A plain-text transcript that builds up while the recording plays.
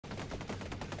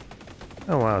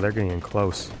Oh wow, they're getting in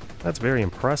close. That's very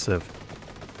impressive.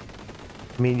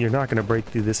 I mean, you're not going to break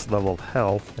through this level of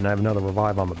health, and I have another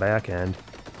revive on the back end.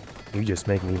 You just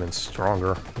make me even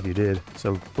stronger if you did.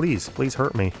 So please, please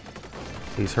hurt me.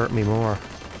 Please hurt me more.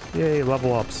 Yay,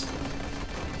 level ups.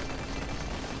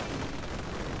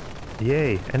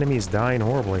 Yay, enemies dying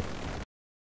horribly.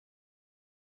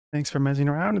 Thanks for messing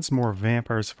around. It's more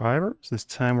Vampire Survivors. This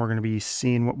time we're going to be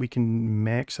seeing what we can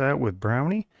max out with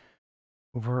Browny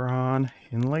over on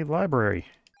Inlaid Library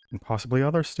and possibly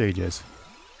other stages.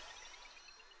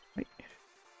 Right.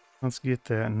 Let's get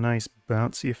that nice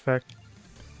bouncy effect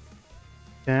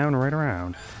down right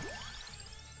around.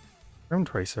 Rune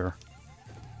Tracer.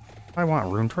 I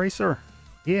want Rune Tracer.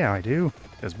 Yeah, I do.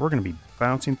 Because we're going to be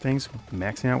bouncing things,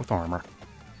 maxing out with armor.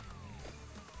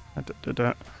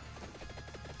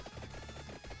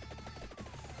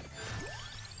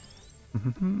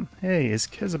 Hey, it's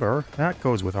Kizabur. That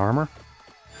goes with armor.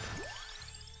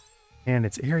 And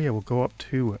its area will go up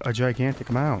to a gigantic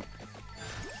amount.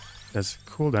 Because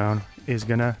cooldown is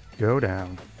gonna go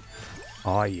down.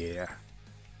 Aw, yeah.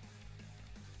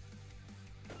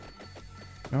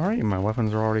 Alright, my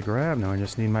weapons are already grabbed. Now I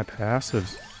just need my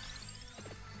passives.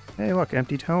 Hey, look,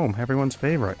 Empty Tome. Everyone's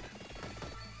favorite.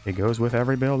 It goes with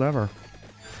every build ever.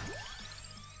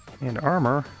 And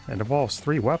armor. It evolves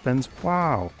 3 weapons.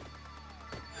 Wow.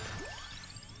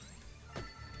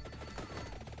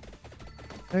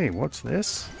 Hey, what's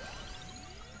this?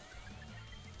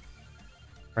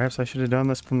 Perhaps I should have done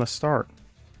this from the start.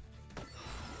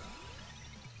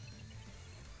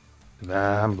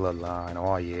 Divine Bloodline,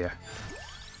 oh yeah.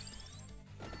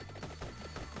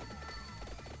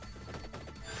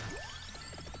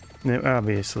 Now,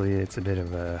 obviously, it's a bit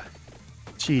of a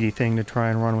cheaty thing to try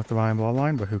and run with Divine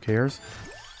Bloodline, but who cares?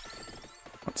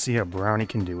 Let's see how Browny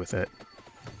can do with it.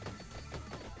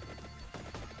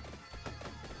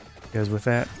 Because with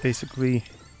that, basically,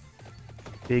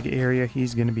 big area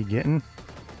he's going to be getting,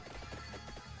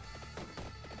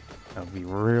 that'll be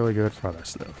really good for other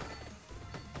stuff.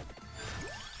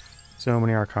 So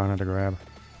many Arcana to grab.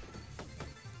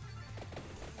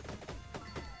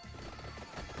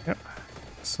 Yep.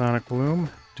 Sonic Bloom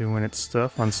doing its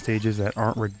stuff on stages that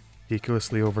aren't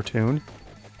ridiculously overtuned.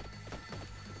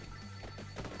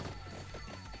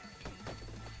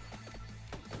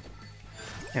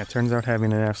 Yeah, it turns out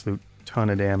having an absolute ton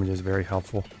of damage is very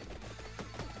helpful.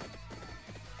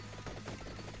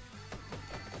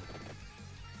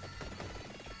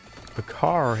 A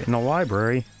car in a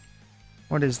library?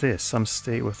 What is this? Some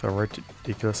state with a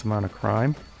ridiculous amount of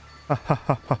crime? Ha ha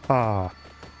ha ha ha!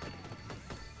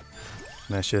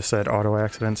 That's just said auto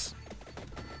accidents.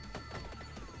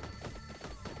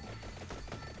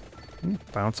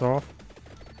 Bounce off.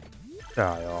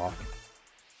 Die off.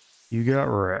 You got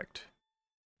wrecked.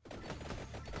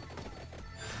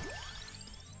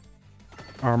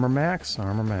 Armor max?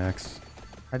 Armor max.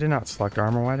 I did not select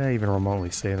armor. Why did I even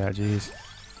remotely say that? Jeez.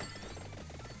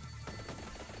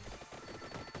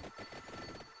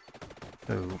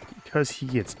 So, because he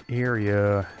gets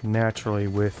area naturally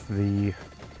with the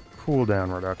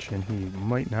cooldown reduction, he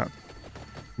might not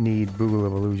need Boogaloo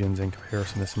of Illusions in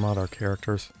comparison to some other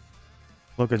characters.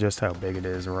 Look at just how big it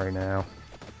is right now.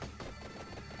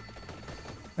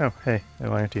 Oh, hey,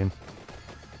 Atlantean.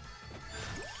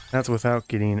 That's without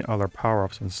getting other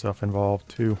power-ups and stuff involved,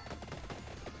 too.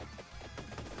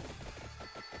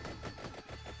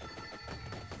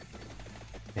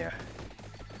 Yeah.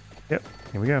 Yep,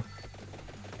 here we go.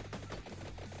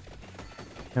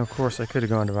 Now, of course, I could have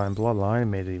gone Divine Bloodline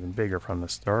and made it even bigger from the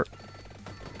start.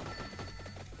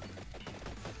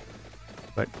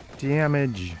 But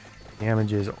damage...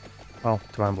 Damage is... Well,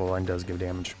 Divine Bloodline does give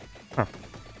damage. Huh.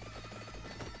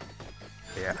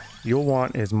 Yeah. You'll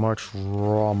want as much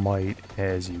raw might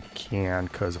as you can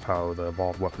because of how the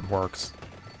evolved weapon works.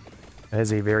 It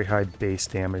has a very high base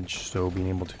damage, so being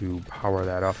able to power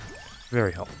that up,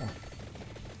 very helpful.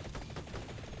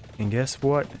 And guess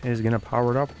what is going to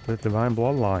power it up with Divine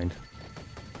Bloodline?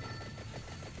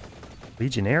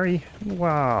 Legionary?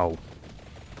 Wow.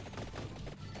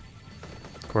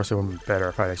 Of course, it would be better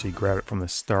if I'd actually grabbed it from the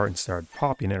start and started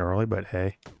popping it early, but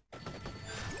hey.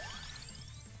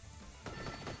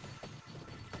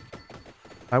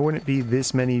 I wouldn't be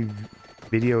this many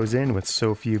videos in with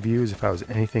so few views if I was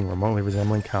anything remotely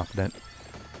resembling competent.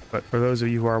 But for those of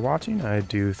you who are watching, I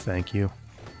do thank you.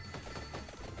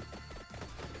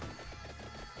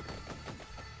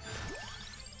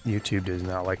 YouTube does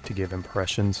not like to give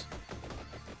impressions.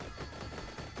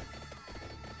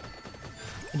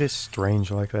 It is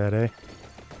strange like that, eh?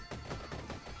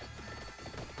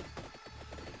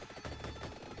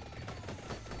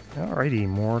 Alrighty,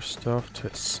 more stuff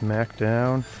to smack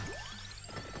down.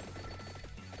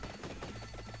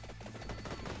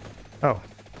 Oh.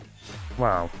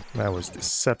 Wow, that was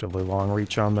deceptively long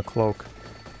reach on the cloak.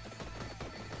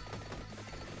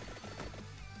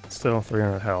 Still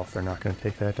 300 health. They're not going to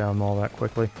take that down all that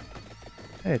quickly.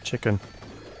 Hey, chicken.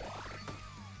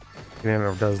 Even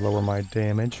if it does lower my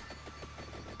damage.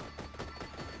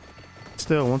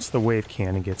 Still, once the wave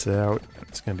cannon gets out,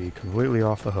 it's going to be completely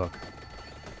off the hook.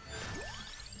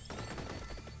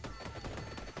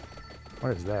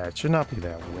 What is that? It should not be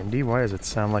that windy. Why does it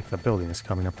sound like the building is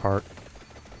coming apart?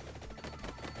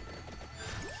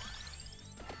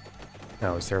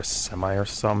 Now, is there a semi or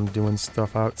something doing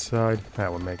stuff outside?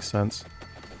 That would make sense.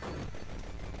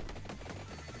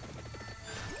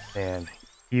 And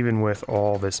even with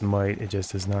all this might, it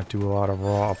just does not do a lot of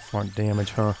raw upfront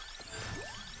damage, huh?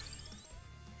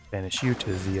 Banish you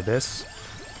to the abyss.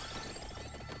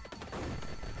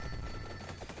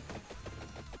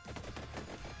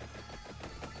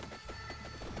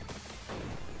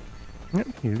 Yep,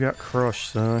 you got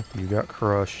crushed, son. You got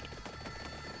crushed.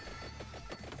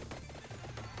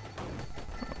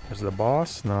 There's the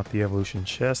boss, not the evolution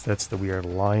chest. That's the weird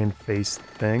lion-faced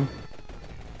thing.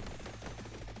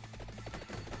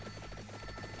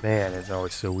 Man, it's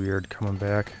always so weird coming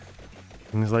back.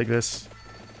 Things like this.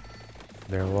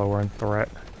 They're lower in threat.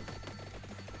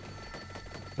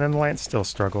 Then Lance still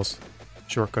struggles.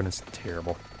 Shortcut is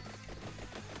terrible.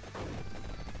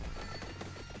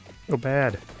 So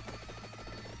bad.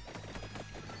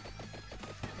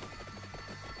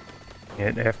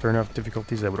 And after enough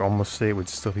difficulties, I would almost say it would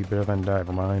still be better than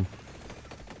Diver Mine.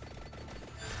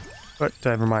 But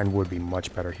Diver Mine would be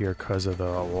much better here because of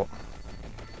the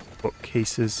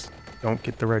bookcases. Don't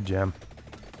get the red gem.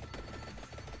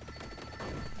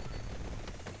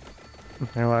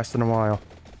 They lasted a while.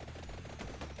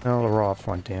 Well, the raw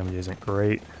front damage isn't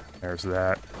great. There's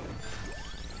that.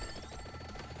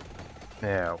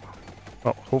 Now,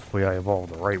 well, hopefully I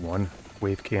evolved the right one.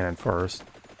 Wave cannon first.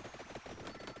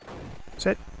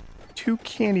 Set 2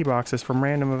 candy boxes from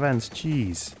random events.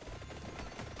 Jeez.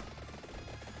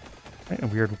 A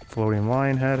weird floating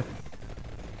lion head.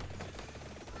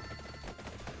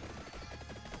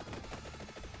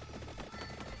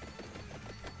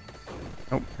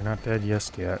 Nope, you're not dead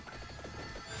just yet.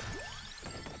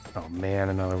 Oh man,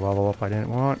 another level up I didn't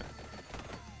want.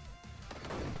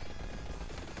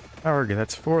 Arg,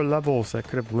 that's 4 levels. That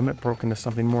could have limit broken to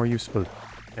something more useful.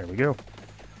 There we go.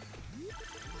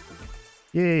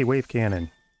 Yay, wave cannon.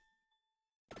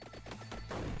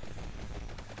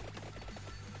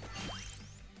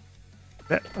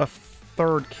 That a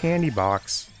 3rd candy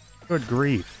box. Good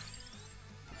grief.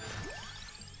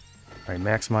 Alright,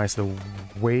 maximize the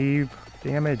wave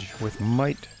damage with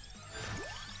might.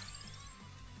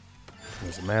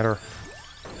 Doesn't matter.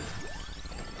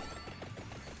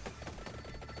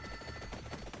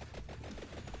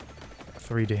 Got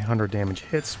 300 damage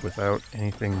hits without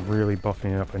anything really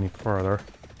buffing it up any further.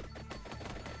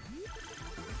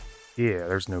 Yeah,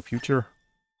 there's no future.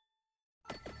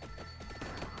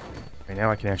 Right now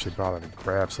I can actually bother to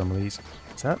grab some of these.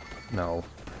 Is that? No.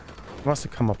 It must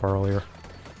have come up earlier.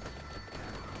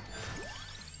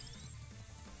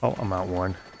 Oh, I'm out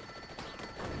one.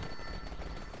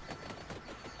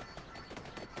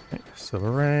 Okay,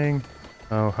 silver ring.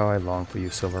 Oh, how I long for you,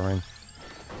 silver ring.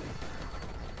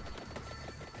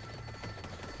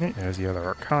 Okay, there's the other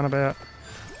arcana bat.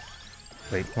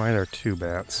 Wait, why are there 2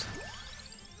 bats?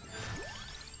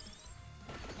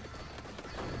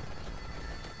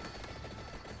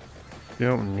 You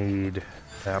don't need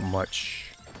that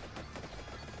much.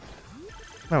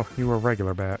 Oh, you were a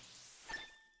regular bat.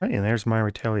 Right, and there's my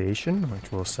retaliation,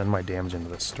 which will send my damage into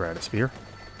the stratosphere.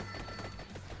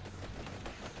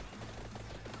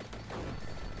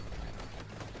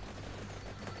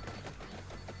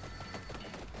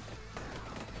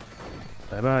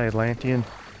 Bye-bye, Atlantean.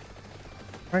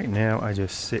 Right now, I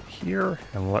just sit here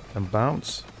and let them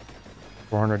bounce.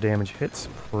 400 damage hits,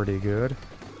 pretty good.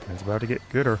 And it's about to get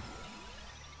gooder.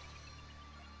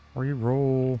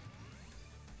 Reroll.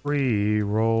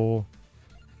 Reroll.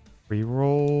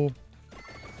 Reroll.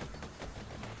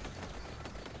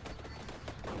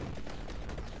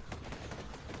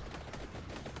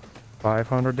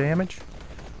 $500 damage.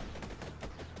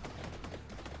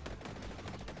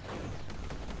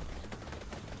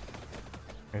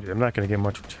 I'm not going to get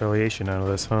much retaliation out of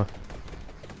this, huh?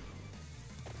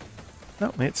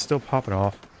 No, it's still popping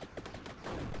off.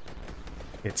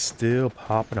 It's still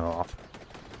popping off.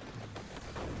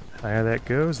 The higher that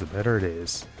goes, the better it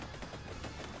is.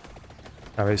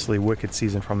 Obviously, Wicked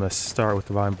Season from the start with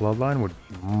Divine Bloodline would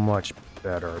be much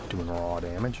better at doing raw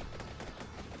damage.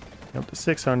 Up to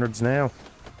 600s now.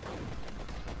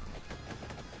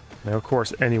 Now, of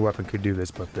course, any weapon could do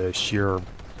this, but the sheer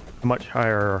much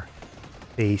higher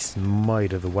base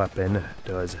might of the weapon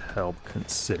does help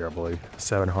considerably.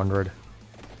 700.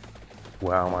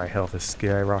 Wow, my health is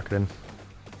skyrocketing.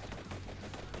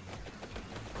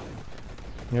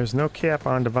 There's no cap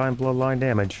on Divine Bloodline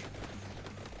damage.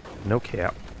 No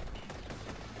cap.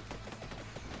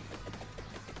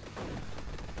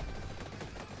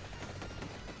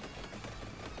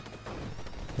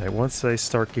 Right, once I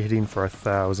start hitting for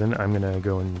 1,000, I'm gonna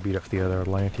go and beat up the other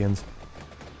Atlanteans.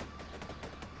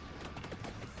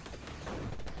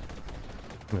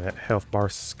 That health bar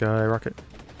skyrocket.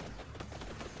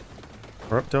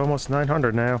 We're up to almost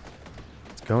 900 now.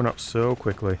 It's going up so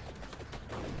quickly.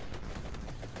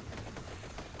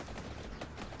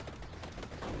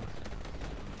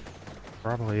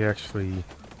 Probably actually...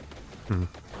 I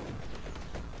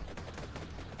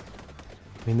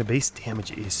mean, the base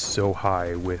damage is so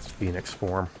high with Phoenix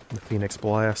form. The Phoenix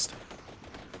Blast.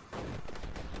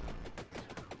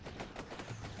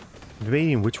 I'm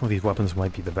debating which one of these weapons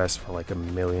might be the best for like a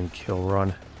 1,000,000 kill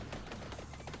run.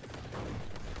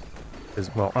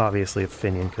 Well, obviously a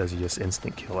Finian because you just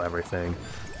instant kill everything.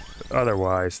 But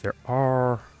otherwise, there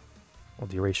are... Well,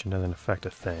 duration doesn't affect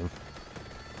a thing.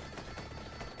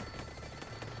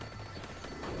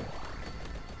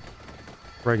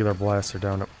 Regular blasts are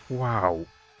down to... Wow!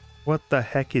 What the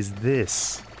heck is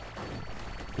this?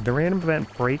 Did the random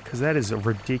event break? Because that is a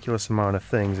ridiculous amount of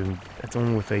things, and it's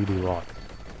only with 80 luck.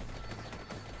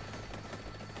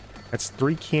 That's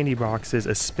 3 candy boxes,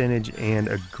 a spinach, and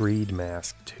a greed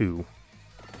mask, too.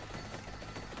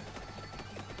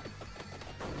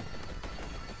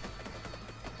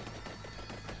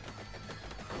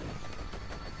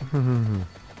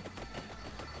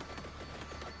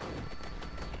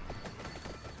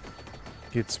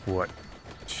 Gets what?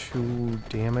 2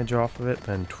 damage off of it,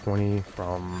 then 20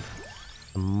 from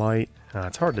the might.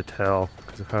 It's hard to tell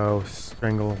because of how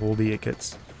strangleholdy it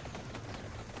gets.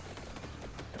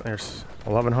 There's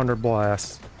 1,100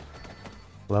 blasts,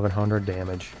 1,100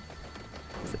 damage.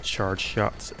 With the charged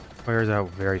shots, it fires out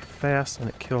very fast and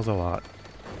it kills a lot.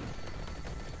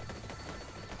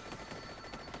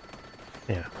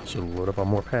 Yeah, should load up on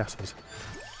more passes.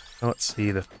 Now let's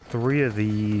see, the 3 of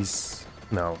these...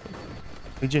 No.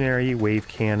 Legionary, Wave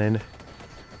Cannon.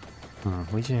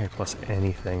 Legionary plus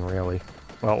anything, really.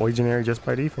 Well, Legionary just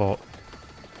by default.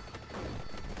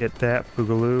 Get that,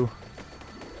 Boogaloo.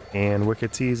 And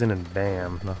Wicked Season, and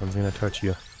bam, nothing's gonna touch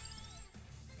you.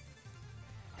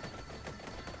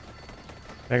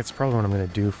 That's probably what I'm gonna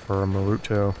do for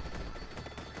Maruto.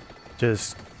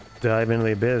 Just dive into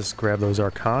the abyss, grab those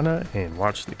arcana, and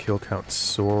watch the kill count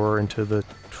soar into the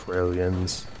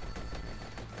trillions.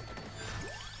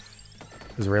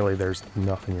 Because really, there's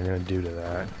nothing you're going to do to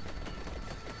that.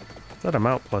 That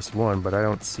amount plus 1, but I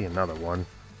don't see another one.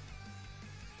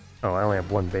 Oh, I only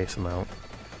have 1 base amount.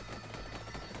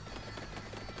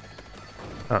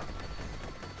 Huh.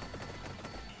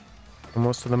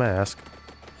 Almost to the mask.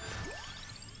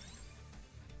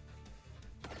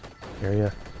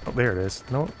 Area. Oh, there it is.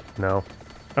 No, no.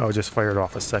 Oh, it just fired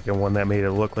off a second one that made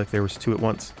it look like there was 2 at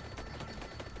once.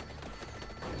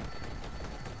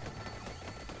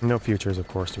 No futures, of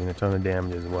course, doing a ton of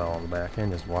damage as well on the back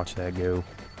end. Just watch that go.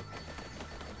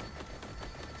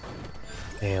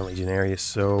 And Legionary is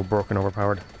so broken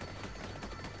overpowered.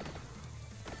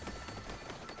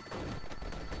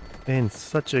 And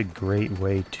such a great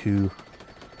way to...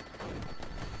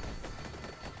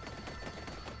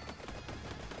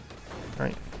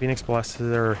 Alright, Phoenix Blasts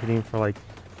are hitting for like...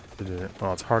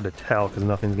 Well, it's hard to tell because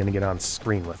nothing's going to get on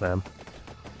screen with them.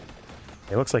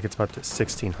 It looks like it's about to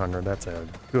 1,600. That's a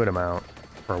good amount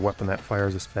for a weapon that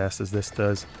fires as fast as this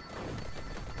does.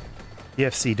 The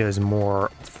FC does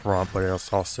more front, but it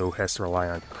also has to rely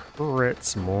on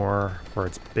crits more for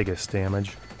its biggest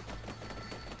damage.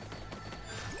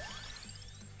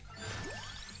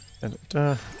 And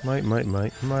might.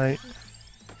 Amount.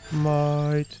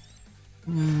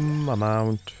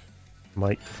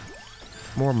 Might.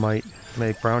 More might.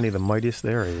 Make Browny the mightiest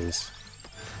there is.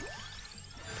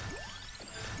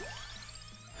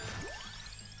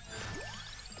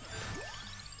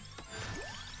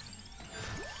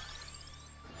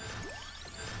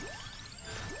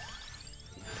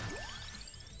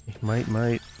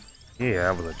 Might.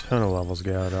 Yeah, with a ton of levels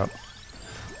got up.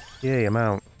 Yay,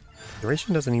 amount.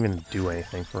 Duration doesn't even do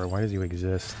anything for it. Why does he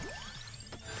exist?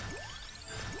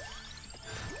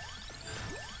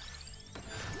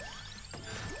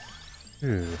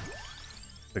 Ooh.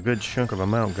 A good chunk of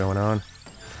amount going on.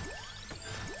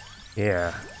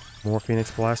 Yeah. More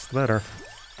Phoenix Blast, the better.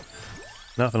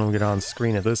 Nothing will get on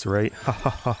screen at this rate. Ha ha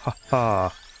ha ha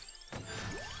ha.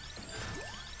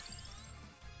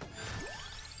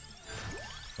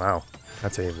 Wow,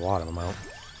 that's a lot of amount.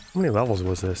 How many levels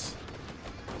was this?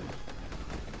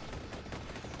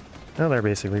 Now they're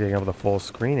basically taking up the full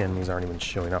screen. Enemies aren't even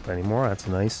showing up anymore. That's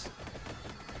nice.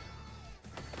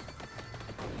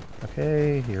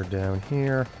 Okay, you're down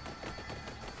here.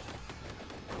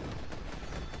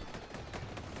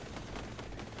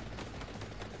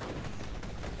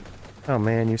 Oh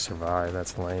man, you survived.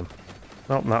 That's lame.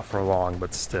 Well, not for long,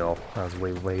 but still. That was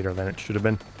way later than it should have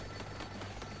been.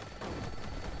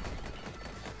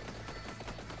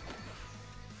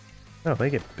 Oh, they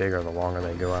get bigger the longer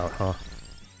they go out, huh?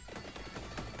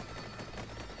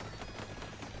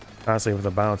 Honestly, with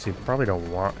the bounce, you probably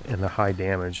don't want in the high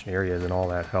damage areas and all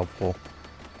that helpful.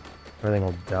 Everything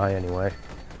will die anyway.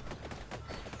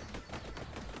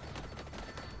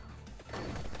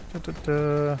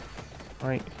 Da-da-da.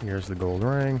 Right, here's the gold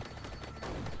ring.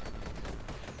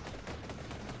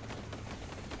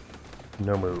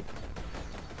 No move.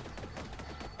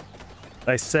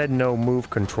 I said no move,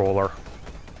 controller.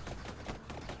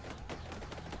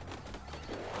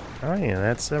 Alright, and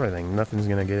that's everything. Nothing's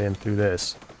gonna get in through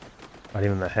this. Not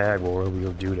even the hag will really be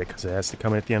able to do it, because it has to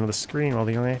come in at the end of the screen while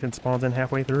the Atlantean spawns in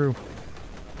halfway through.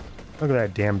 Look at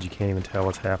that damage, you can't even tell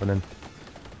what's happening.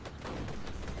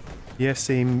 Yes,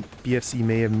 same BFC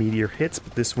may have meteor hits,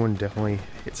 but this one definitely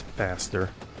hits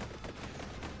faster.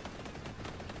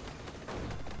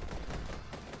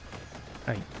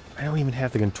 I don't even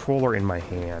have the controller in my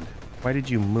hand. Why did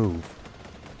you move?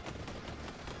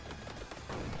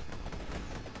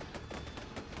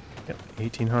 Yep,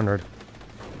 1800.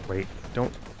 Wait,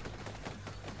 don't...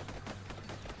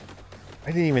 I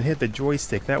didn't even hit the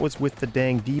joystick. That was with the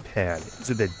dang D-pad. Is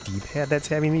it the D-pad that's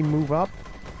having me move up?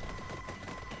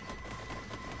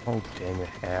 Oh, dang it,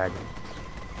 hag.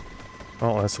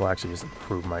 Well, this will actually just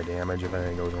improve my damage if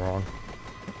anything goes wrong.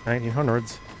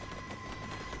 1900s.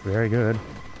 Very good.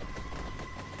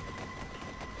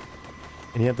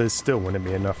 And yet this still wouldn't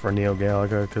be enough for Neo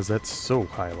Galaga, because that's so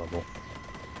high level.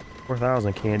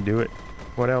 4000 can't do it.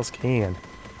 What else can?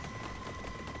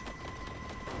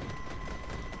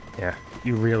 Yeah,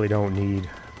 you really don't need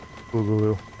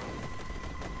Boogaloo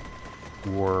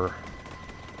or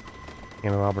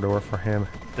Labrador for him.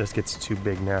 It just gets too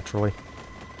big naturally.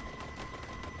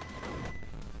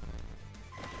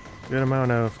 Good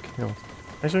amount of kills.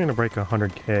 Actually, I'm gonna break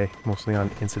 100k, mostly on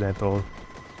incidental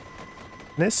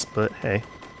this, but hey.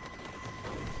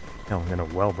 Hell, I'm gonna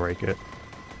well break it.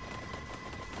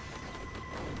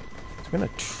 I'm gonna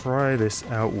try this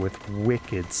out with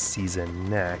Wicked Season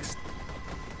next.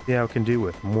 See how it can do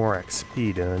with more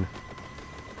XP done.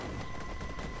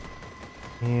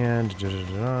 And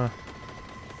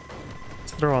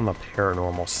let's throw on the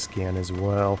paranormal scan as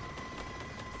well.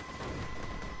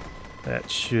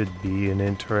 That should be an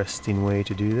interesting way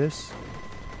to do this.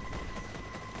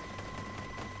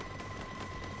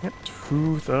 Yep,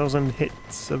 2,000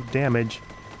 hits of damage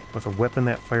with a weapon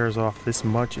that fires off this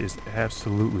much is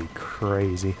absolutely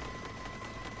crazy.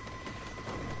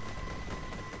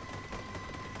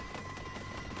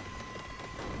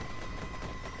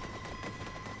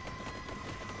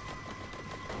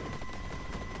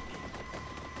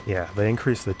 Yeah, they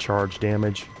increased the charge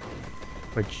damage,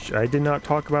 which I did not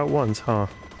talk about once, huh?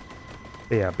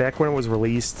 But yeah, back when it was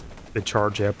released, the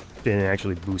charge app didn't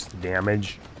actually boost the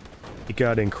damage. It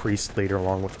got increased later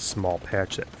along with a small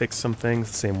patch that fixed some things,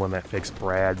 the same one that fixed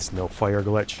Brad's no fire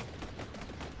glitch.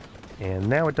 And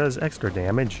now it does extra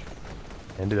damage,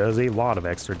 and it does a lot of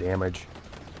extra damage.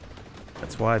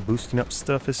 That's why boosting up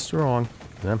stuff is strong,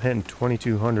 and I'm hitting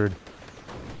 2200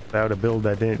 without a build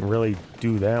that didn't really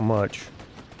do that much.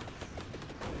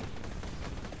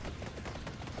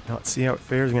 Now let's see how it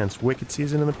fares against Wicked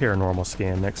Season and the Paranormal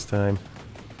Scan next time.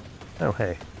 Oh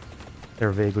hey,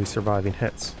 they're vaguely surviving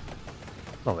hits.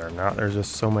 No, they're not. There's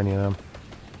just so many of them.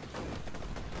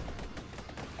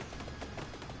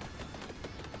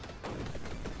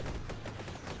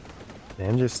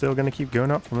 And you're still going to keep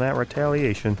going up from that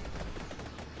retaliation.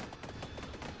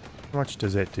 How much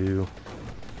does it do?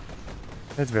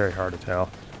 It's very hard to tell.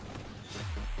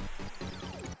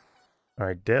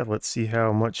 Alright, Dev, let's see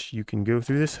how much you can go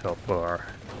through this health bar.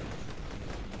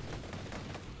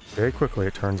 Very quickly,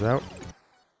 it turns out.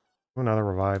 Another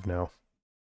revive, no.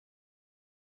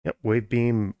 Yep, Wave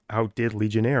Beam outdid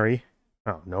Legionary.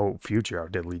 Oh, no, Future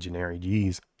outdid Legionary,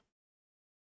 jeez.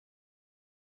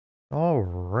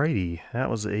 Alrighty, that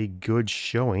was a good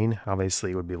showing.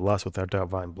 Obviously, it would be less without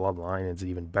Divine Bloodline. It's an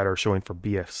even better showing for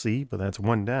BFC, but that's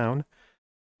one down.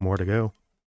 More to go.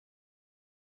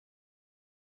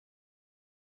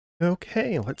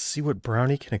 Okay, let's see what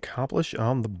Browny can accomplish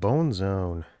on the Bone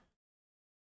Zone.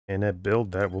 And that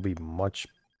build, that will be much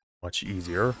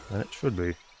easier than it should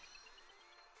be.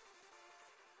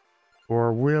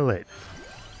 Or will it?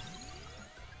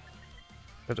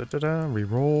 Da-da-da-da,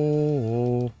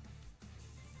 reroll.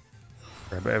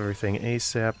 Grab everything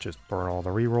ASAP, just burn all the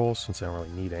rerolls since I don't really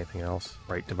need anything else.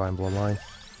 Right, Divine Bloodline.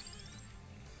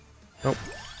 Nope,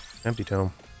 empty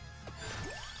tome.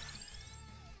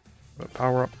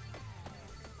 Power up.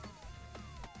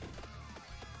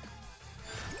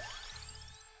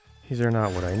 These are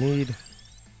not what I need.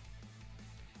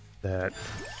 That.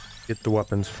 Get the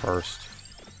weapons first.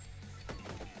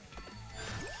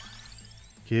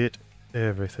 Get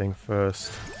everything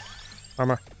first.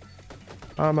 Armor.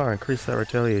 Armor, increase that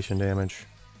retaliation damage.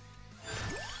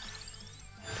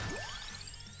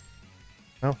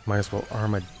 Oh, might as well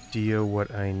Armadillo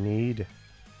what I need.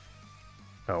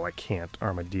 Oh, I can't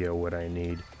Armadillo what I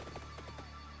need.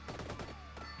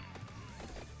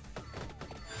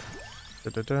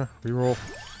 Da-da-da, reroll.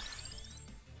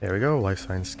 There we go, life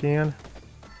sign scan.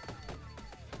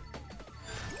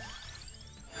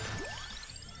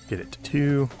 Get it to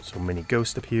 2, so mini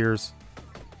ghost appears.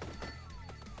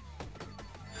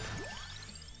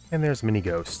 And there's mini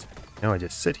ghost. Now I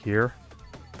just sit here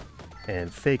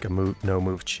and fake a no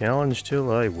move challenge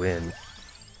till I win.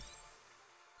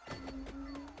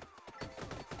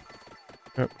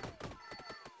 Oh.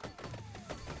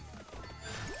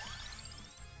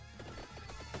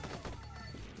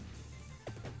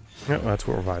 Yep, that's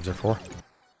what revives are for.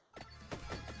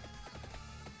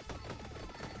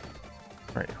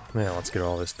 Alright, now let's get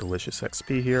all this delicious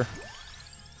XP here.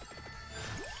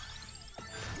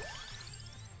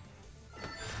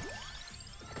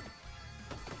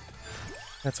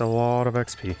 That's a lot of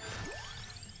XP.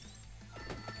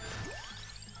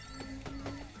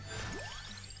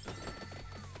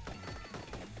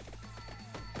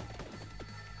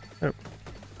 Oh.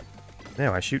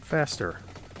 Now I shoot faster.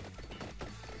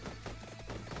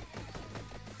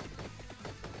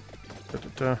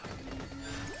 Da-da-da.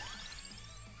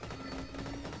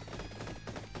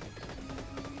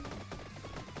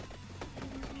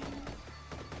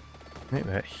 Hey,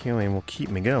 that healing will keep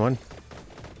me going.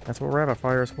 That's what rapid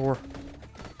fire is for.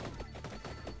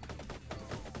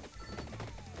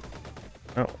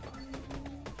 Oh.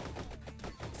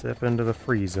 Step into the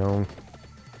free zone.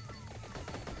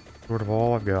 Sort of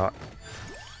all I've got.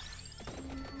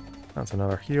 That's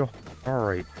another heal.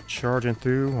 Alright, charging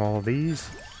through all of these.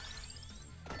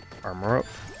 Armor up.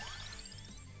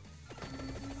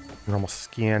 Normal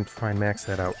scan, try and max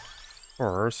that out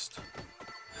first.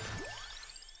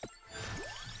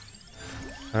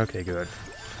 Okay, good.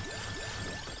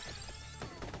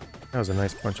 That was a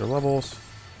nice bunch of levels.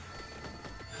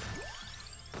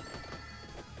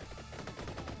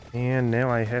 And now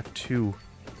I have to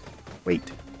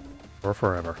wait for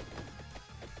forever.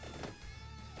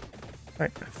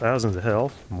 Alright, thousands of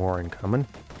health, more incoming.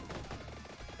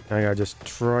 Now I gotta just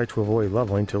try to avoid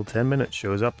leveling till 10 minutes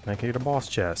shows up and I can get a boss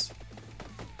chest.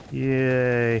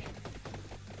 Yay!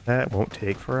 That won't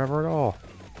take forever at all.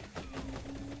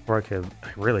 Or I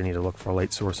really need to look for a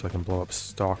light source so I can blow up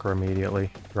Stalker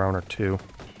immediately. Round or 2.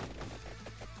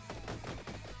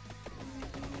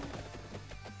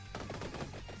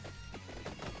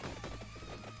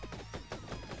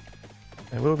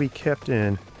 I will be kept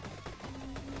in.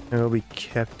 I will be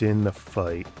kept in the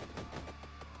fight.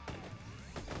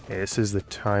 Okay, this is the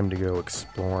time to go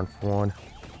exploring for one.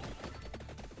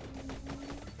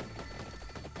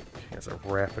 Okay, there's a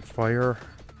rapid fire.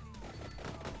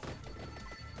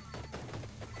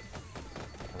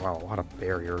 Wow, a lot of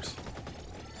barriers.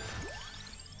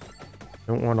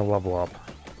 Don't want to level up.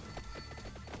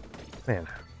 Man,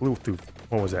 blew through,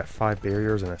 what was that, 5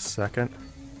 barriers in a second?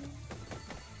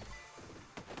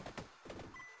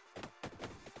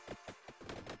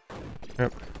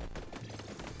 Yep.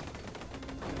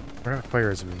 Rapid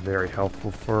fire is very helpful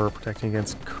for protecting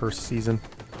against curse season.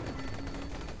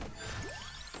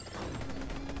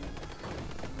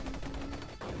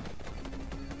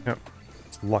 Yep.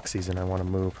 It's luck season I want to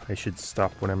move. I should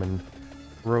stop when I'm in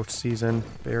growth season.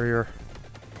 Barrier.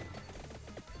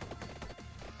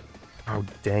 Oh,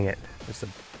 dang it. Just a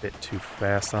bit too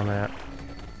fast on that.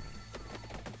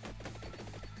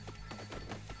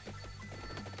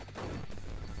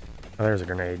 Oh, there's a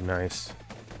grenade. Nice.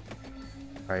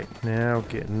 Alright, now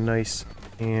get nice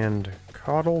and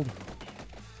coddled.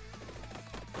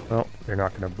 Well, they're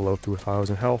not going to blow through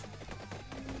 1,000 health.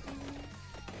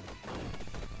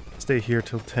 Stay here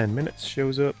till 10 minutes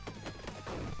shows up.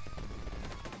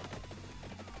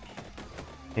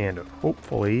 And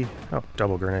hopefully... Oh,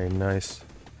 double grenade. Nice.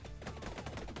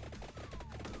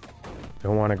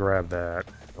 Don't want to grab that.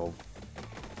 It'll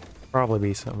probably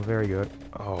be something very good.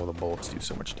 Oh, the bullets do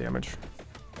so much damage.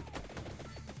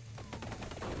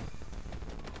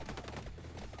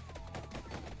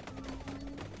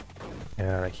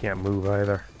 And I can't move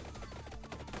either.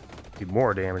 Do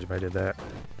more damage if I did that.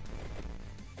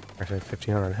 Actually,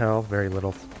 1500 health, very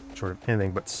little short of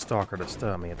anything but Stalker to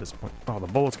stop me at this point. Oh, the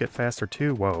bullets get faster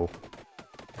too? Whoa.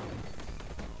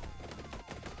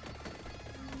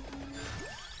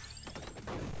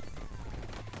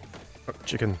 Oh,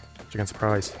 chicken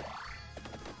surprise.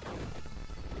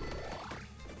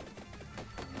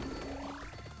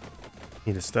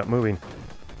 Need to stop moving.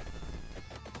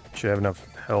 Should have enough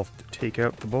health to take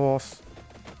out the boss.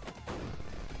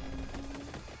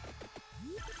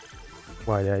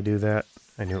 Why did I do that?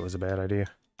 I knew it was a bad idea.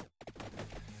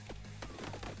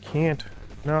 Can't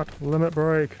not limit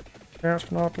break.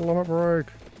 Can't not limit break.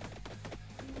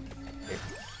 Okay.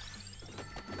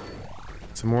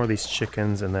 Some more of these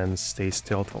chickens and then stay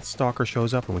still till Stalker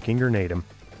shows up and we can grenade him.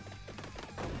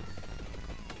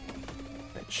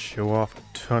 And show off a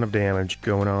ton of damage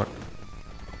going on.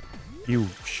 You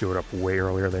showed up way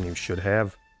earlier than you should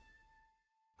have.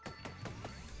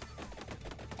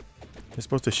 You're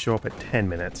supposed to show up at 10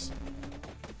 minutes.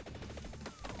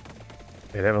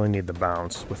 They definitely need the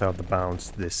bounce. Without the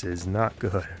bounce, this is not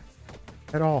good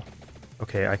at all.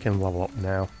 Okay, I can level up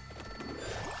now.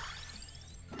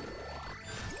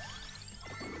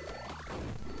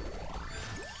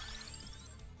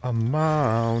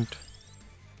 Amount.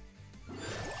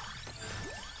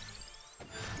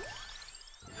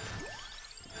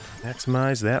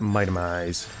 Maximize that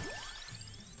mitemize.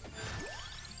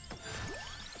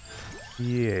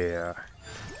 Yeah.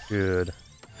 Good.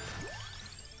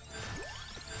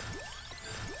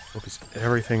 Focus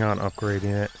everything on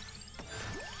upgrading it.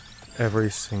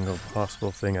 Every single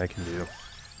possible thing I can do.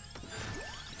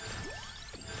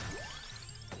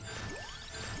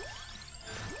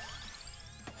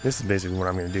 This is basically what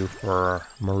I'm going to do for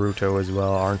Maruto as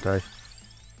well, aren't I?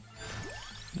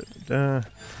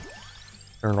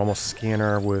 Paranormal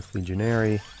Scanner with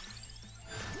Legionary.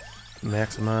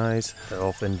 Maximize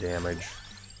health and damage.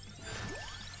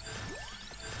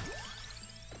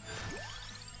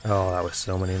 Oh, that was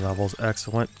so many levels.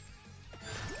 Excellent.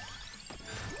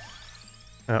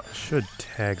 Now, should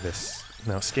tag this.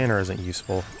 No, Scanner isn't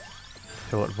useful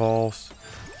until it evolves.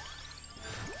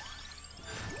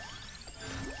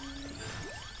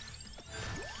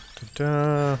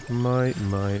 Ta-da! Might,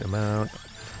 amount.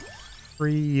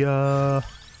 Free, gotta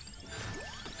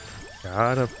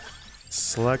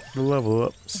select the level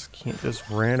ups. Can't just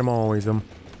random always them.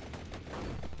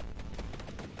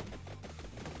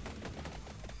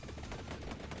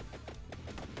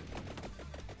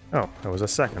 Oh, that was a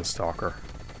second Stalker.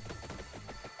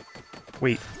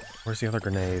 Wait, where's the other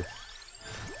grenade?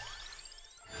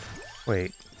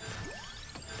 Wait.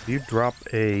 You drop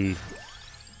a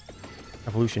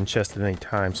evolution chest at any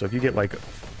time, so if you get like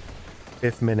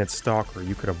 5th minute Stalker,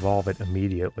 you could evolve it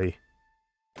immediately.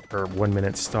 Or 1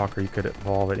 minute Stalker, you could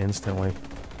evolve it instantly.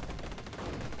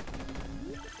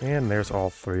 And there's all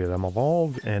 3 of them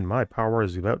evolved, and my power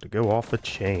is about to go off the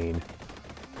chain.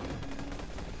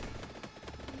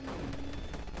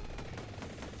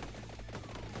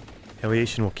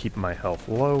 Aliation will keep my health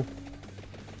low.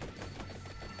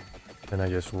 Then I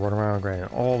just run around grinding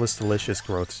all this delicious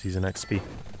growth season XP.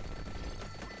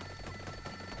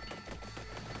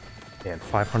 And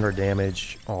 500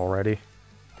 damage already.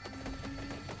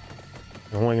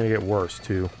 It's only gonna get worse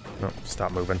too. Oh,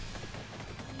 stop moving.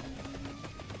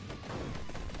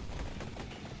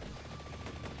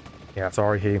 Yeah, it's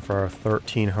already hitting for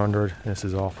 1300. This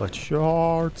is off the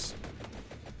charts.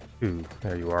 Ooh,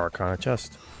 there you are, Arcana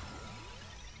chest.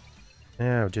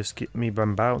 Now, just get me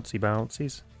some bouncy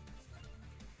bouncies.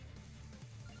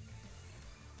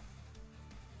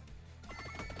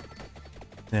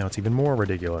 Now it's even more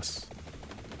ridiculous.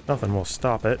 Nothing will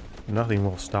stop it. Nothing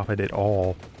will stop it at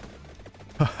all.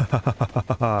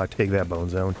 Take that, Bone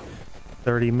Zone.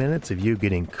 30 minutes of you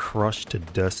getting crushed to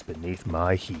dust beneath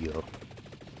my heel.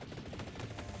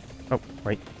 Oh,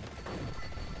 right.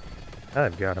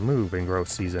 I've got to move in growth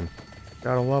season.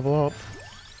 Gotta level up.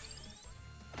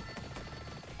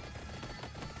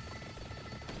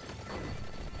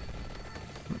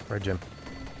 Red gem.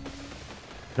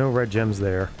 No red gems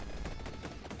there.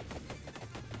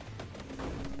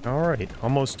 Alright,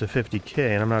 almost to 50k,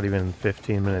 and I'm not even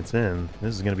 15 minutes in.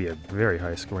 This is going to be a very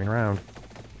high scoring round.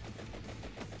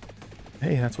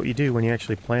 Hey, that's what you do when you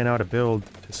actually plan out a build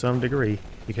to some degree.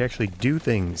 You can actually do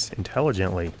things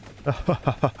intelligently.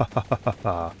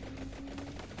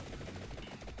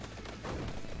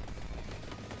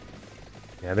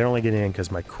 Yeah, they're only getting in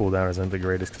because my cooldown isn't the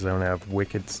greatest because I don't have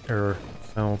Wicked or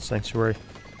Final Sanctuary.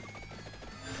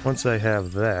 Once I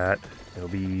have that, it'll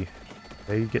be...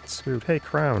 They get screwed. Hey,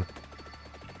 Crown!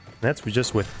 And that's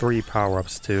just with 3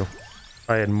 power-ups, too. If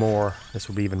I had more, this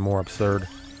would be even more absurd.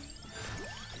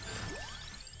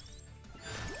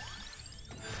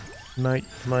 Might.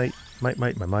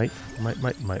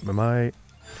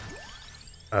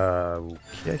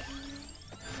 Okay.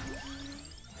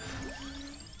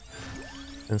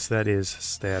 Since that is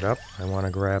stat up, I want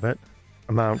to grab it.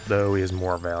 Amount, though, is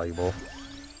more valuable.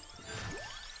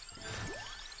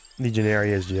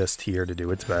 Legionary is just here to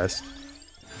do its best.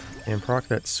 And proc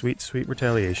that sweet, sweet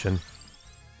retaliation.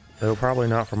 Though probably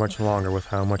not for much longer with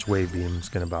how much Wave Beam's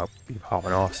gonna be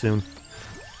popping off soon.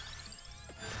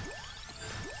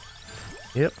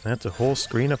 Yep, that's a whole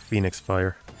screen of Phoenix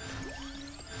Fire.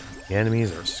 The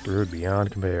enemies are screwed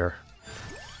beyond compare.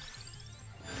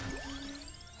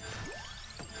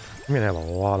 I'm gonna have a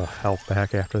lot of health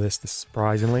back after this,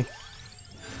 surprisingly.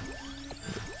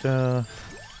 But,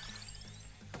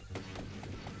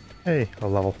 hey, a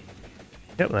level.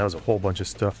 Yep, that was a whole bunch of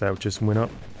stuff that just went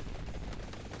up.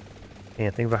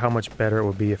 And think about how much better it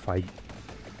would be if my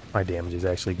damage has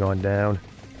actually gone down.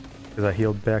 Because I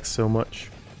healed back so much.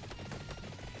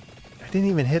 I didn't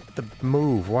even hit the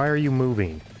move. Why are you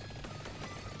moving?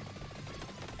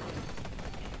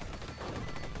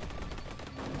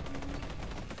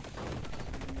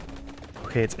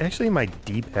 Okay, it's actually my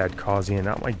D-pad causing it,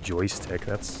 not my joystick.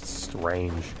 That's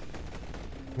strange.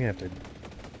 I'm gonna have to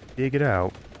dig it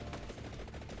out.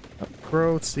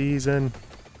 Growth season.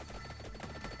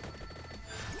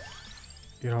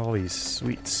 Get all these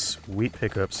sweet, sweet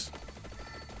pickups.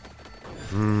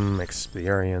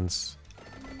 Experience.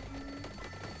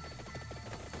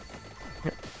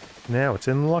 Now it's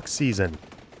in luck season.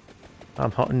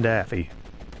 I'm hunting Daffy.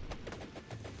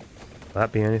 Will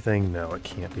that be anything? No, it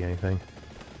can't be anything.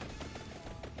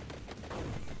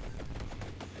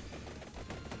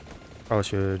 Probably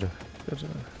should...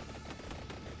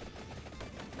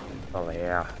 Oh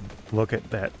yeah, look at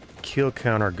that kill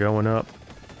counter going up.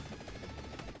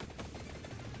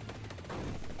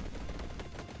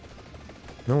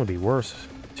 No, it'd be worse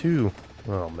too.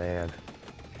 Oh man.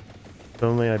 If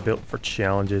only I built for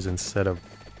challenges instead of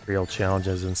real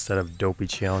challenges instead of dopey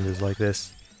challenges like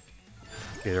this.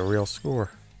 Get a real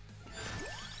score.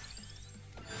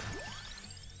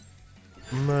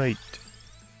 Might.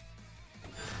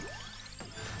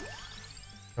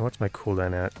 Oh, what's my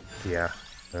cooldown at? Yeah.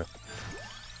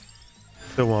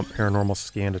 Still want paranormal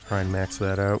scan to try and max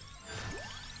that out.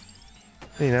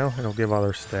 You know, it'll give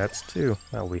other stats too.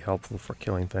 That'll be helpful for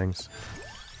killing things.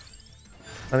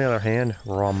 On the other hand,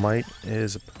 raw might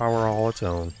is a power all its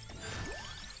own.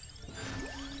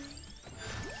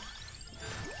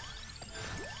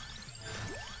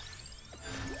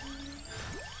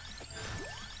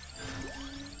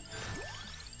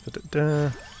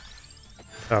 Da-da-da.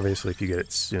 Obviously, if you get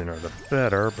it sooner, the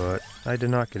better, but I did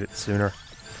not get it sooner.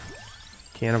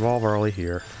 Can't evolve early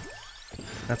here.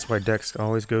 That's why Dex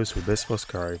always goes with BESWEC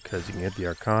card, because you can get the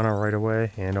Arcana right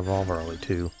away and evolve early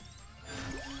too.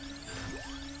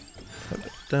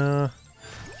 Da-da-da.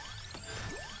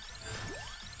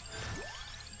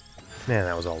 Man,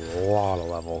 that was a lot of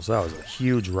levels. That was a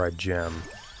huge red gem.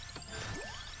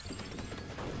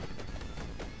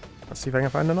 Let's see if I can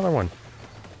find another one.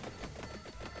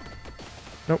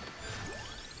 Nope.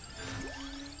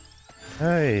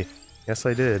 Hey, yes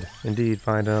I did indeed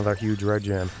find another huge red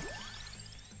gem.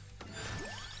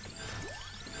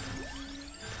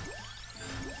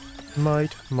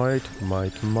 Might.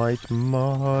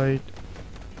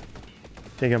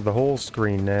 Taking up the whole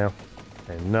screen now,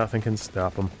 and nothing can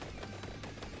stop them.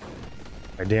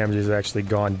 My damage has actually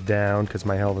gone down because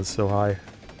my health is so high.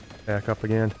 Back up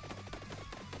again.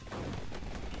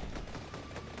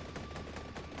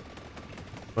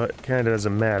 But it kind of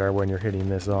doesn't matter when you're hitting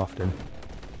this often.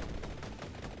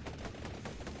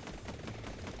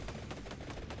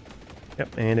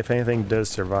 Yep, and if anything does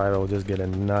survive, it'll just get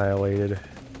annihilated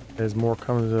as more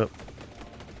comes up.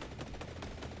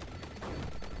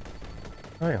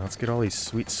 Alright, let's get all these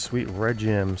sweet, sweet red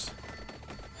gems.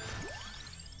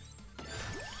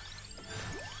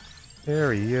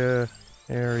 Area,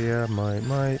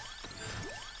 might.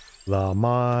 La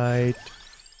might.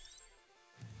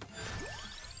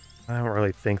 I don't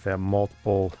really think that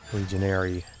multiple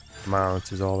legionary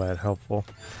mounts is all that helpful.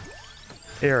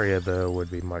 Area, though, would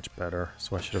be much better,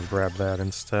 so I should have grabbed that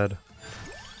instead.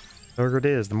 The harder it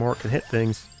is, the more it can hit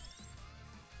things.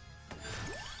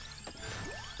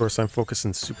 Of course, I'm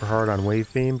focusing super hard on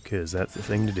Wave Beam, because that's the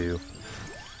thing to do.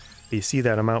 You see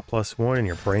that amount +1 and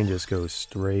your brain just goes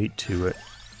straight to it.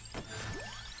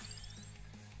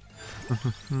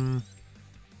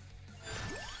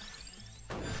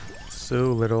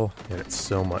 So little, and it's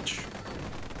so much.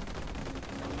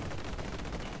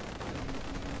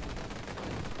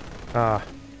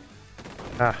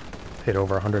 Hit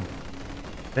over 100.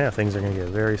 Yeah, things are gonna get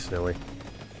very silly.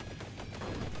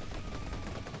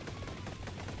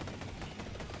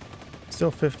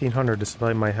 Still 1500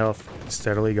 despite my health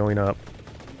steadily going up.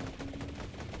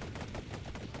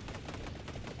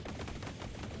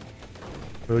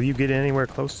 Will you get anywhere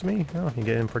close to me? Oh, you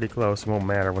get in pretty close. It won't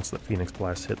matter once the Phoenix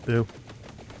Blast hit through.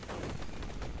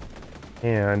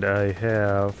 And I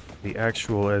have the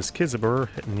actual Eskizabur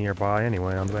hitting nearby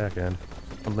anyway on the back end.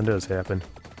 Something does happen.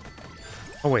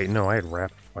 Oh wait, no, I had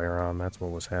Rapid Fire on. That's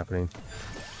what was happening.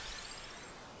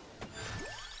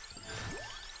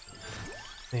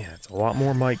 Man, it's a lot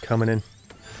more might coming in.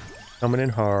 Coming in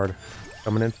hard.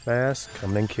 Coming in fast.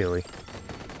 Coming in killy.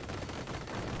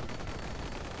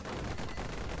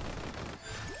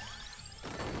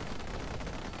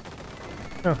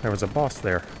 Oh, there was a boss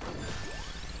there.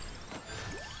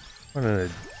 What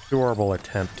an adorable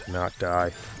attempt to not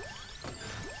die.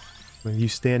 When you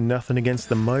stand nothing against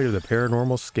the might of the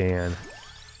paranormal scan.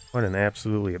 What an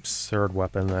absolutely absurd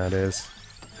weapon that is.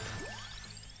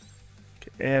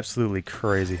 Absolutely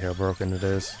crazy how broken it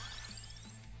is.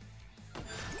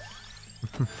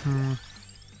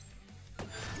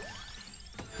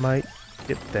 Might,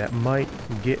 get that might,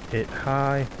 get it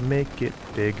high, make it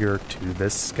bigger to the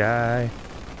sky.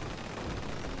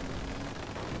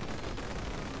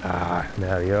 Ah,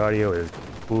 now the audio is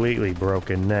completely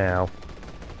broken now.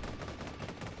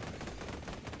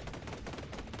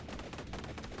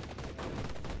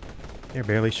 They're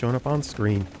barely showing up on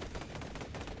screen.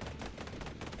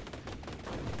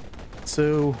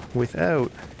 So,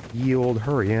 without ye old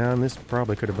hurry on, this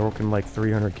probably could have broken like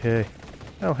 300k.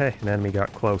 Oh hey, an enemy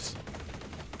got close.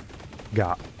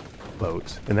 Got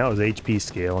close. And that was HP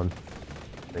scaling.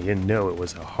 They didn't know it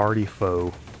was a hardy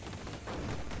foe.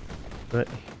 But,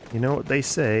 you know what they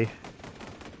say.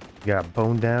 You got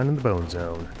boned down in the bone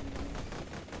zone.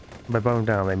 By bone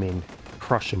down, I mean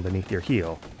crush them beneath your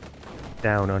heel.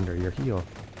 Down under your heel.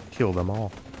 Kill them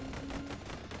all.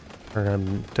 Turn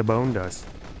them to bone dust.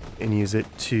 And use it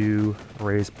to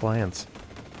raise plants.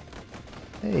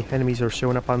 Hey, enemies are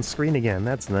showing up on screen again.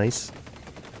 That's nice.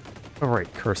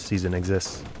 Alright, curse season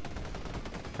exists.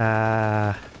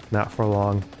 Not for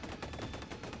long.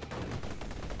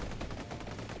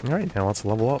 Alright, now let's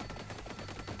level up.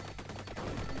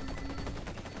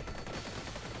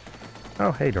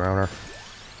 Oh, hey, Drowner.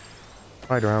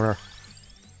 Hi, Drowner.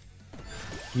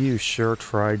 You sure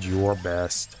tried your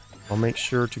best. I'll make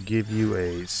sure to give you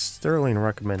a sterling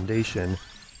recommendation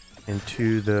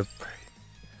into the...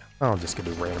 I'll just give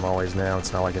it random always now.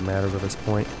 It's not like it matters at this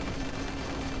point.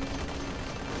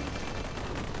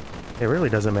 It really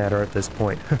doesn't matter at this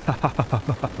point.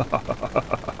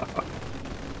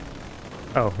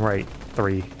 Oh, right.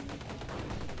 3.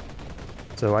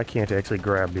 So I can't actually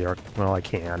grab the well, I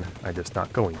can. I'm just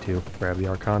not going to grab the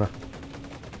Arcana.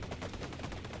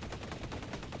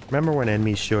 Remember when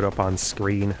enemies showed up on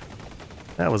screen?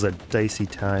 That was a dicey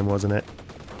time, wasn't it?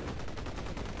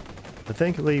 But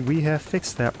thankfully, we have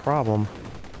fixed that problem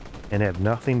and have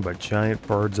nothing but giant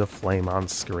birds of flame on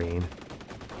screen.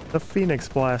 The Phoenix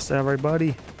Blast,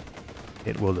 everybody!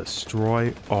 It will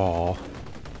destroy all.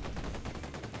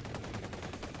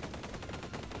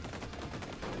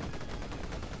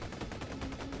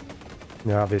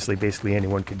 Now, obviously, basically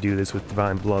anyone could do this with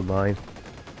Divine Bloodline,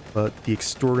 but the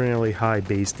extraordinarily high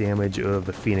base damage of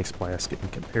the Phoenix Blast in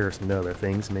comparison to other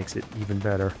things makes it even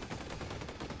better.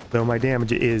 Though my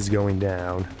damage is going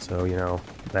down, so, you know,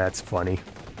 that's funny.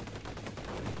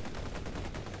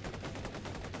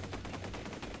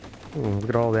 Ooh, look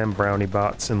at all them Browny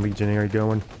bots and Legionary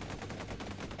going.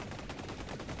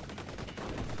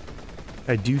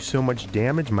 I do so much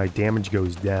damage, my damage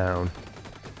goes down.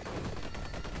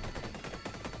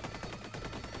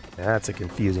 That's a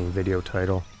confusing video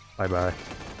title. Bye-bye.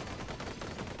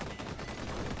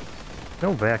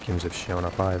 No vacuums have shown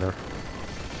up either.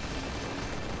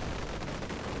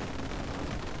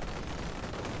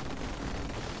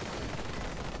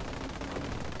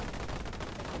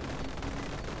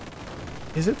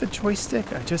 Is it the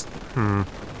joystick? I just...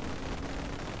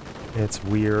 It's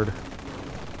weird.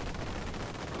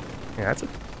 Yeah, that's a...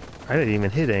 I didn't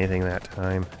even hit anything that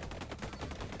time.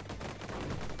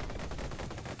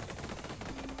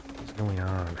 What's going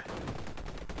on?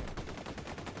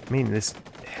 I mean, this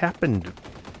happened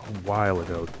a while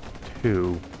ago,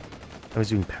 too. I was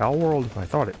doing Pal World, I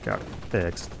thought it got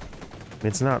fixed.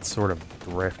 It's not sort of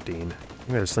drifting. I think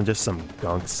there's just some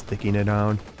gunk sticking it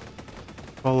on.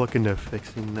 I'll look into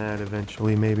fixing that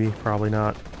eventually, maybe. Probably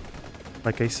not.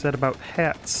 Like I said about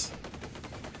hats.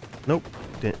 Nope,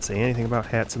 didn't say anything about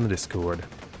hats in the Discord.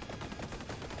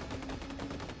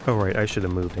 Oh right, I should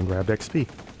have moved and grabbed XP.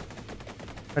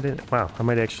 I didn't. Wow, I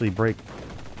might actually break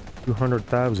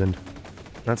 200,000.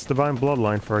 That's Divine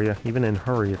Bloodline for you. Even in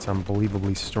hurry, it's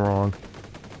unbelievably strong.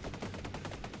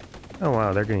 Oh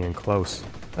wow, they're getting in close.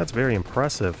 That's very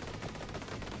impressive.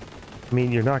 I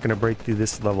mean, you're not going to break through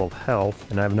this level of health,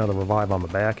 and I have another revive on the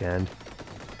back end.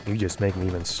 You just make me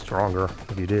even stronger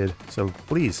if you did. So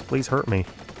please, please hurt me.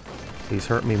 Please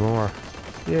hurt me more.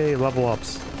 Yay, level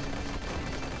ups.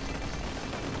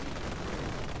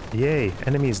 Yay,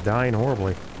 enemies dying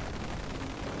horribly.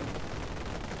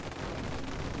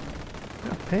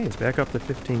 Hey, it's back up to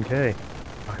 15k.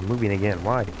 I'm moving again.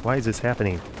 Why? Why is this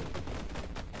happening?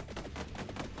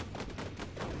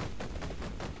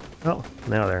 Well,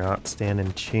 now they're not standing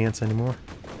a chance anymore.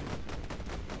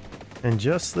 And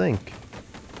just think,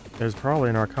 there's probably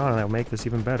an arcana that'll make this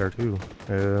even better, too.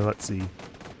 Let's see.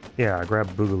 Yeah, I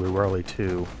grabbed Boogaloo early,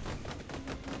 too.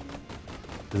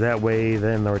 That way,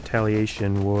 then the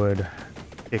retaliation would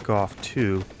kick off,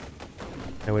 too.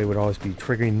 That way it would always be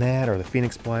triggering that, or the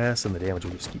Phoenix Blast, and the damage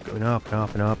would just keep going up and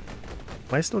up and up.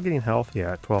 Am I still getting health?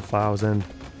 Yeah, 12,000.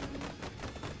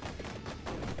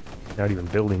 Not even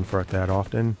building for it that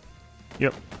often.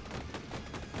 Yep.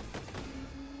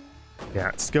 Yeah,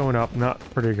 it's going up, not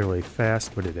particularly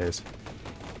fast, but it is.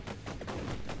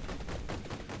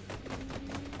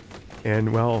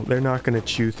 And, well, they're not going to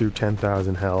chew through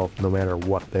 10,000 health, no matter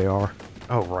what they are.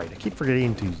 Oh, right, I keep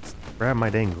forgetting to grab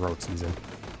my dang growth season.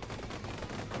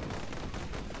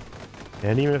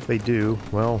 And even if they do,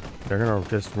 well, they're going to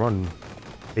just run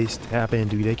base tap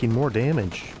into taking more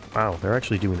damage. Wow, they're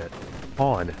actually doing it.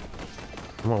 On.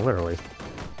 Well, literally.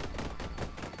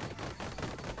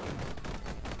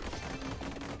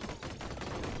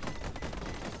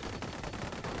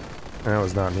 That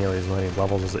was not nearly as many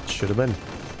levels as it should have been.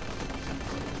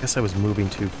 Guess I was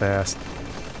moving too fast.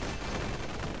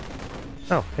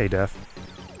 Oh, hey, Death.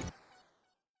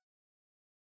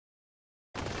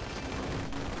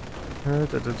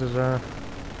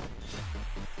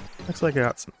 Looks like I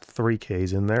got some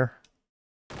 3Ks in there.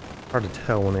 Hard to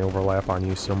tell when they overlap on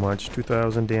you so much.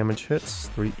 2,000 damage hits.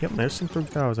 Yep, there's some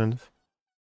 3,000.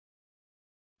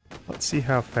 Let's see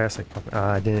how fast I can...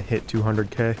 I didn't hit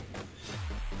 200k.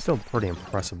 Still pretty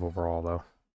impressive overall, though.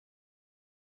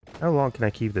 How long can I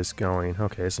keep this going?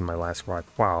 Okay, this is my last ride.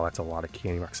 Wow, that's a lot of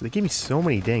candy rocks. They gave me so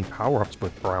many dang power-ups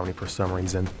with Browny for some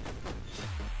reason.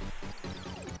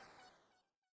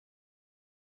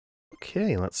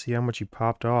 Okay, let's see how much you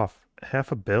popped off.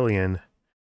 500 million.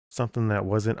 Something that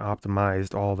wasn't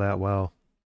optimized all that well.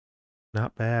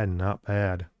 Not bad, not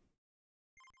bad.